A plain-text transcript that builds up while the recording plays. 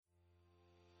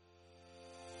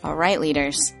All right,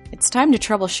 leaders, it's time to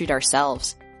troubleshoot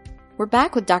ourselves. We're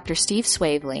back with Dr. Steve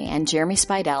Swavely and Jeremy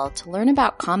Spidell to learn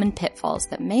about common pitfalls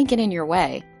that may get in your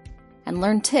way and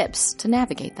learn tips to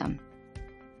navigate them.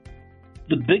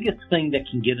 The biggest thing that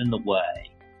can get in the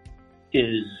way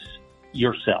is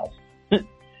yourself.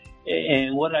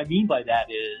 And what I mean by that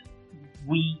is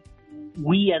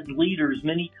we as leaders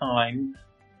many times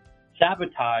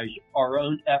sabotage our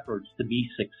own efforts to be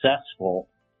successful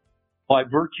by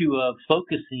virtue of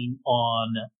focusing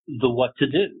on the what to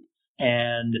do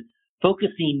and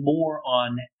focusing more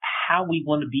on how we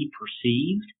want to be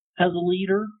perceived as a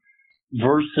leader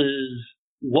versus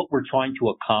what we're trying to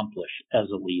accomplish as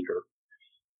a leader.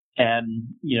 And,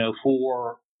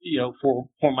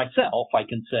 for myself, I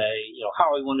can say,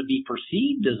 how I want to be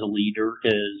perceived as a leader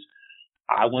is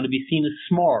I want to be seen as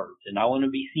smart, and I want to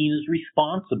be seen as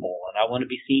responsible, and I want to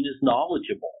be seen as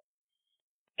knowledgeable.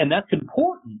 And that's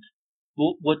important.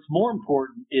 What's more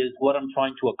important is what I'm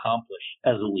trying to accomplish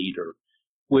as a leader,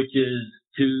 which is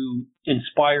to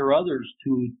inspire others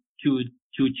to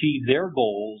achieve their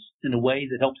goals in a way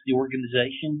that helps the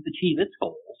organization achieve its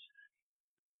goals.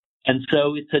 And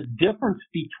so it's a difference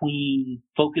between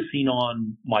focusing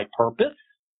on my purpose,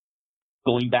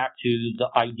 going back to the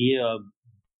idea of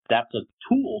that's a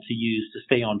tool to use to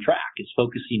stay on track, is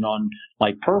focusing on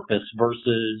my purpose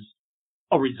versus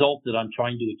a result that I'm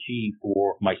trying to achieve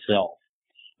for myself.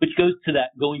 Which goes to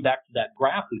that, going back to that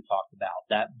graph we talked about,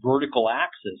 that vertical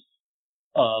axis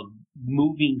of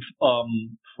moving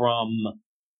from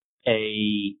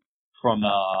a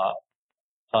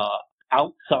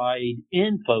outside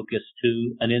in focus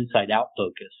to an inside out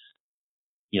focus.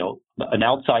 An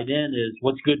outside in is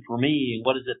what's good for me and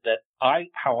what is it that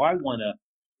how I want to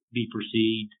be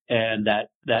perceived, and that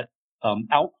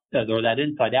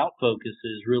inside out focus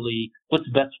is really what's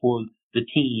best for the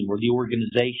team or the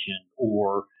organization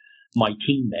or my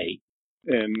teammate.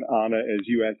 And Anna, as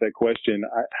you asked that question,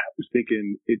 I was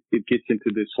thinking it gets into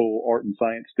this whole art and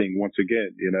science thing once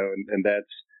again, and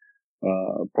that's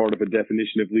part of a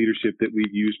definition of leadership that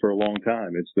we've used for a long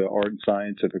time. It's the art and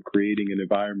science of creating an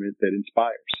environment that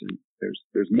inspires. And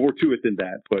there's more to it than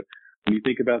that. But when you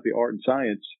think about the art and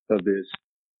science of this,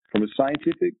 from a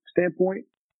scientific standpoint,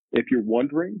 if you're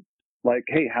wondering, like,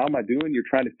 hey, how am I doing? You're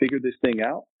trying to figure this thing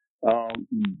out.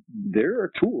 There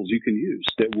are tools you can use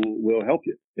that will help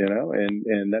you,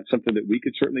 and that's something that we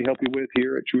could certainly help you with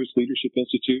here at Truist Leadership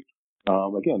Institute.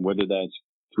 Again, whether that's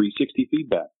 360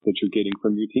 feedback that you're getting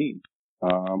from your team,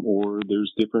 or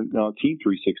there's different team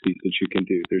 360s that you can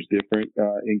do. There's different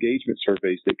engagement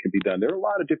surveys that can be done. There are a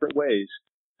lot of different ways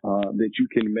that you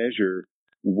can measure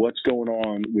what's going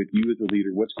on with you as a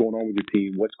leader, what's going on with your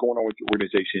team, what's going on with your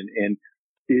organization, and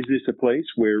is this a place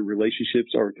where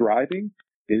relationships are thriving?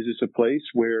 Is this a place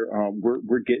where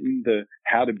we're getting the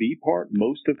how to be part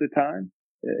most of the time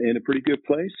in a pretty good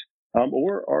place?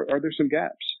 Or are there some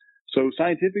gaps? So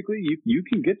scientifically, you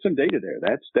can get some data there.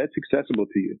 That's accessible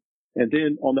to you. And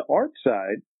then on the art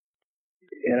side,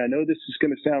 and I know this is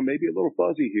going to sound maybe a little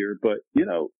fuzzy here, but,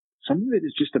 some of it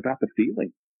is just about the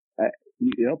feeling.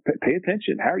 Pay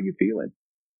attention. How are you feeling?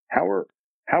 How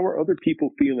are other people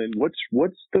feeling?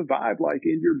 What's the vibe like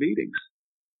in your meetings?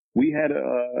 We had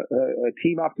a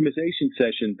team optimization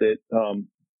session that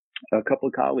a couple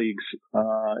of colleagues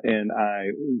and I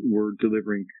were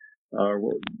delivering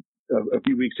a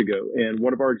few weeks ago, and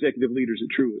one of our executive leaders at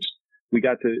Truist, we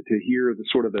got to hear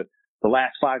the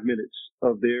last 5 minutes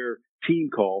of their team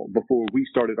call before we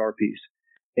started our piece.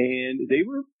 And they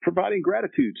were providing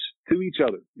gratitudes to each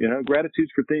other,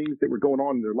 gratitudes for things that were going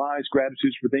on in their lives,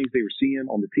 gratitudes for things they were seeing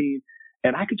on the team.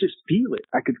 And I could just feel it.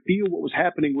 I could feel what was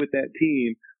happening with that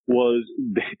team was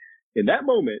in that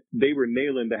moment, they were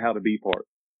nailing the how to be part.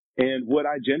 And what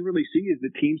I generally see is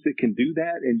the teams that can do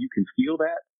that and you can feel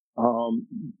that,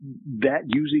 that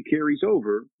usually carries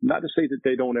over. Not to say that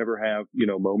they don't ever have,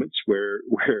 moments where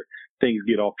things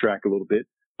get off track a little bit.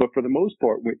 But for the most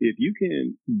part, if you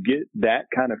can get that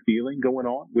kind of feeling going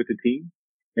on with the team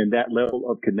and that level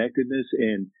of connectedness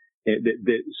and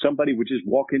that somebody would just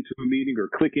walk into a meeting or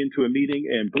click into a meeting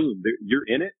and boom, you're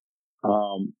in it,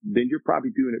 then you're probably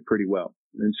doing it pretty well.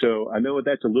 And so I know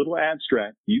that's a little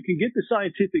abstract. You can get the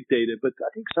scientific data, but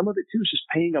I think some of it too is just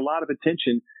paying a lot of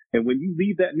attention. And when you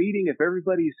leave that meeting, if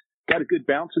everybody's got a good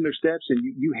bounce in their steps and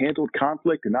you handled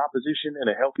conflict and opposition in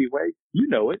a healthy way, you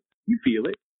know it, you feel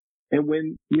it. And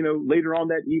when, later on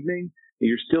that evening, and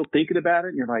you're still thinking about it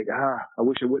and you're like, I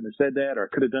wish I wouldn't have said that or I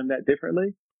could have done that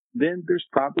differently, then there's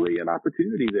probably an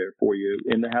opportunity there for you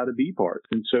in the how to be part.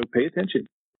 And so pay attention.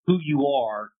 Who you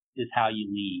are is how you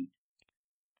lead.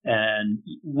 And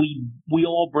we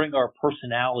all bring our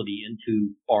personality into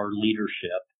our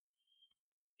leadership.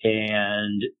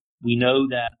 And we know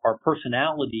that our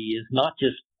personality is not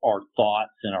just our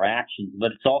thoughts and our actions,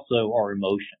 but it's also our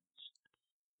emotions.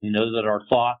 We know that our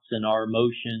thoughts and our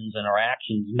emotions and our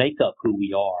actions make up who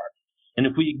we are. And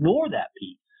if we ignore that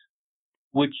piece,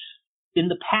 which in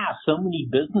the past so many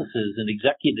businesses and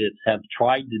executives have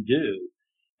tried to do,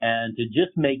 and to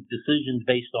just make decisions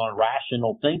based on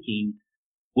rational thinking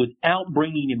without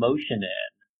bringing emotion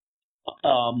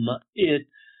in,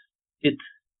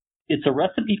 it's a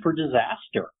recipe for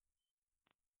disaster.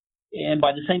 And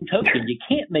by the same token, you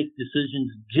can't make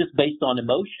decisions just based on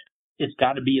emotion. It's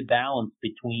got to be a balance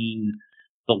between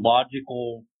the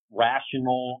logical,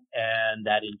 rational, and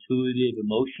that intuitive,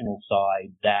 emotional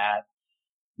side that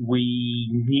we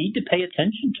need to pay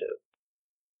attention to.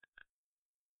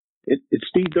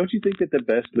 Steve, don't you think that the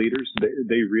best leaders,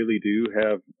 they really do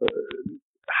have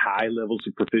high levels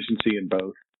of proficiency in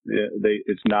both?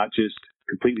 It's not just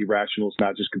completely rational, it's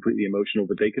not just completely emotional,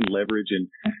 but they can leverage and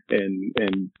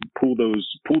pull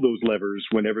those levers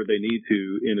whenever they need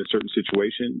to in a certain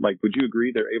situation. Like, would you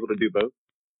agree they're able to do both?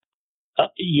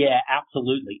 Yeah,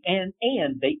 absolutely. And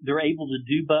they're able to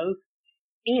do both,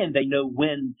 and they know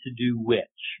when to do which,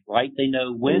 right? They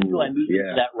know when do I move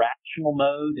into that rational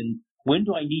mode, and when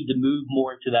do I need to move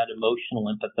more into that emotional,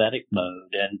 empathetic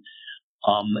mode?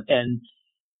 And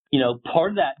you know,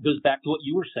 part of that goes back to what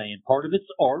you were saying. Part of it's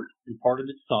art and part of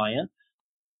it's science.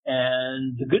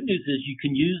 And the good news is you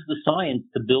can use the science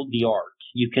to build the art.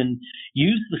 You can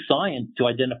use the science to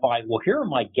identify, well, here are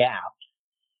my gaps.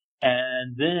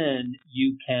 And then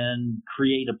you can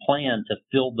create a plan to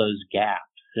fill those gaps.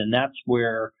 And that's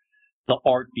where the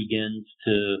art begins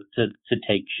to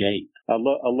take shape. I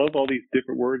love all these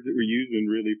different words that we're using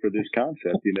really for this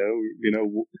concept, you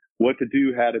know, what to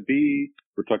do, how to be.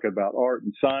 We're talking about art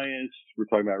and science. We're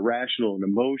talking about rational and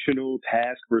emotional,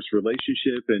 task versus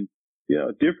relationship, and, you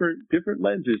know, different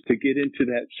lenses to get into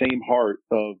that same heart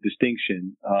of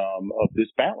distinction, of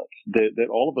this balance that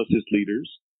all of us as leaders,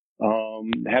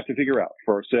 have to figure out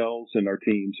for ourselves and our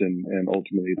teams and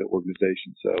ultimately the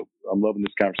organization. So I'm loving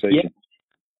this conversation.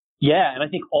 Yeah, and I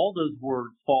think all those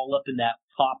words fall up in that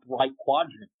top right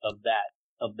quadrant of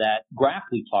that graph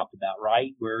we talked about,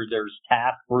 right? Where there's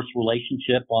task versus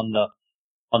relationship on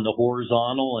the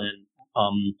horizontal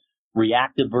and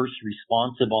reactive versus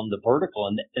responsive on the vertical,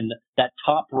 and that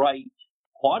top right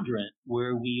quadrant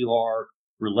where we are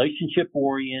relationship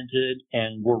oriented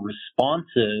and we're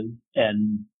responsive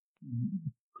and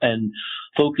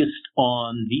focused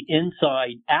on the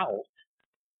inside out.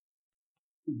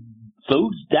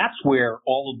 That's where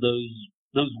all of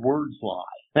those words lie.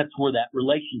 That's where that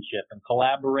relationship and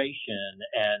collaboration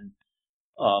and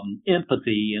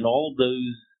empathy and all of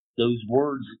those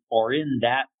words are in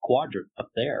that quadrant up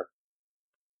there.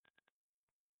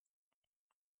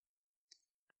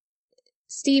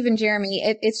 Steve and Jeremy,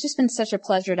 it's just been such a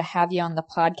pleasure to have you on the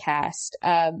podcast.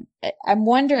 I'm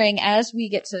wondering, as we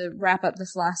get to wrap up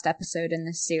this last episode in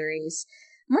this series,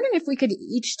 I'm wondering if we could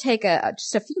each take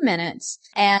just a few minutes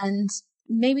and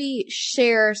maybe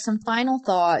share some final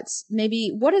thoughts.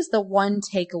 Maybe what is the one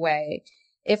takeaway?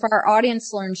 If our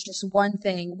audience learns just one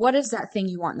thing, what is that thing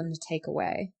you want them to take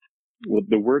away? Well,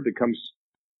 the word that comes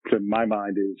to my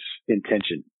mind is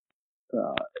intention.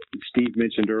 Steve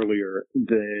mentioned earlier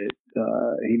that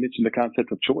he mentioned the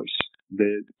concept of choice,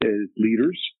 that as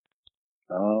leaders,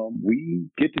 we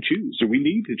get to choose, or we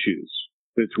need to choose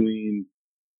between,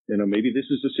 you know, maybe this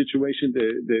is a situation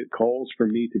that calls for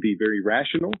me to be very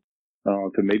rational,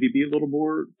 to maybe be a little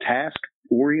more task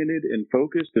oriented and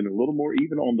focused, and a little more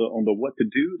even on the what to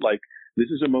do. Like, this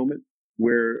is a moment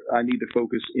where I need to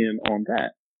focus in on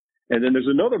that. And then there's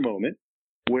another moment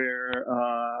where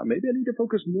maybe I need to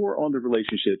focus more on the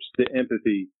relationships, the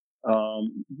empathy,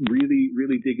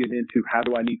 really digging into how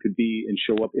do I need to be and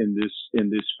show up in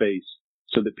this space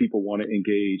so that people want to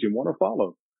engage and want to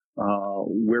follow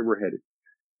where we're headed.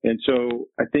 And so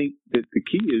I think that the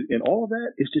key is, in all of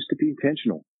that, is just to be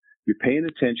intentional. You're paying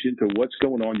attention to what's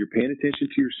going on. You're paying attention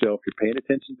to yourself. You're paying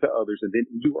attention to others. And then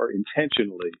you are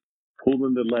intentionally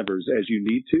pulling the levers as you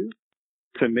need to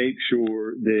make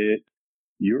sure that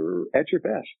you're at your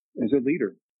best as a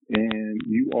leader, and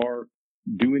you are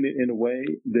doing it in a way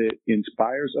that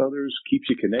inspires others, keeps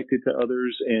you connected to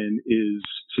others, and is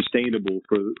sustainable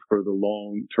for the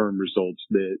long-term results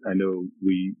that I know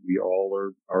we all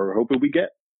are hoping we get.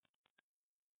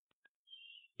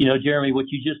 You know, Jeremy, what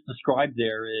you just described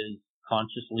there is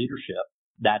conscious leadership.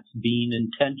 That's being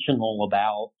intentional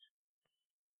about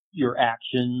your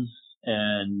actions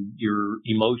and your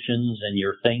emotions and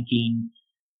your thinking,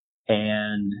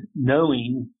 and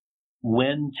knowing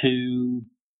when to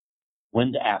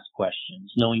when to ask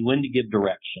questions, knowing when to give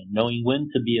direction, knowing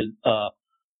when to be a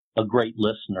great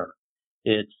listener.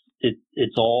 It's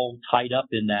all tied up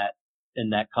in that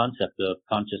concept of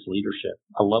conscious leadership.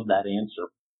 I love that answer.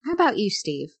 How about you,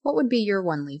 Steve? What would be your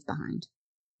one leave behind?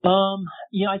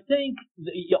 I think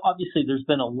obviously there's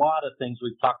been a lot of things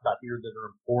we've talked about here that are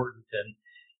important. And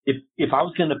if I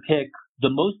was going to pick the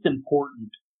most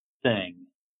important thing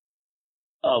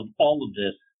of all of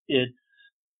this, it's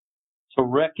to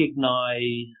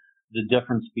recognize the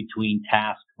difference between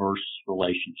task versus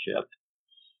relationship.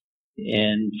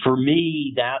 And for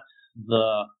me, that's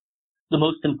the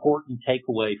most important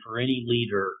takeaway for any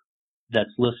leader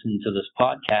that's listening to this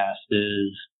podcast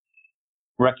is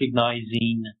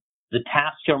recognizing the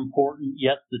tasks are important.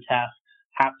 Yes, the tasks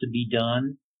have to be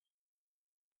done.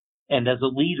 And as a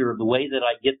leader, the way that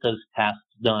I get those tasks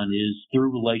done is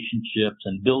through relationships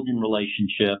and building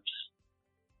relationships.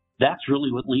 That's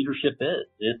really what leadership is.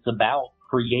 It's about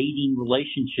creating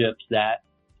relationships that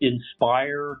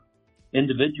inspire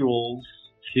individuals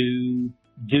to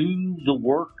do the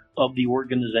work of the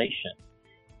organization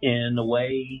in a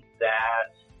way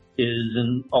that is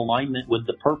in alignment with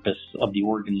the purpose of the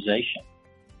organization.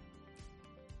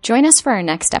 Join us for our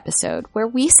next episode, where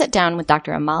we sit down with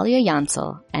Dr. Amalia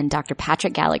Jansel and Dr.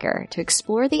 Patrick Gallagher to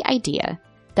explore the idea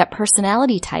that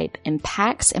personality type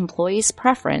impacts employees'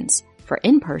 preference for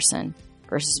in-person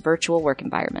versus virtual work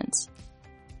environments.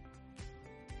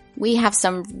 We have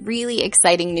some really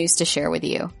exciting news to share with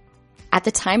you. At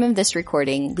the time of this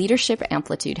recording, Leadership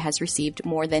Amplitude has received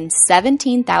more than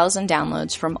 17,000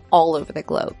 downloads from all over the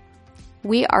globe.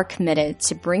 We are committed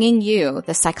to bringing you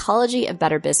the psychology of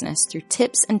better business through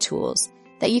tips and tools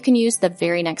that you can use the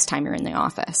very next time you're in the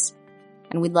office.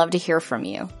 And we'd love to hear from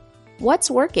you. What's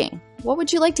working? What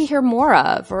would you like to hear more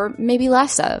of, or maybe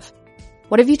less of?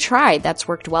 What have you tried that's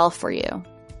worked well for you?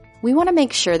 We want to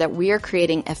make sure that we are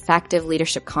creating effective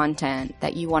leadership content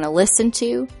that you want to listen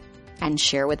to and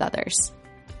share with others.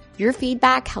 Your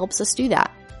feedback helps us do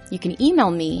that. You can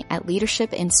email me at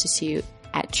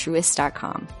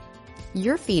leadershipinstitute@truist.com.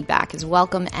 Your feedback is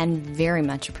welcome and very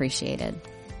much appreciated.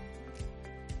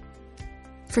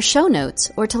 For show notes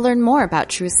or to learn more about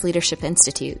Truist Leadership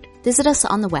Institute, visit us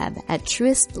on the web at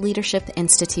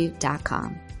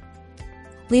truistleadershipinstitute.com.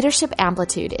 Leadership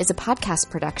Amplitude is a podcast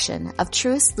production of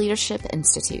Truist Leadership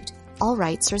Institute. All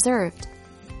rights reserved.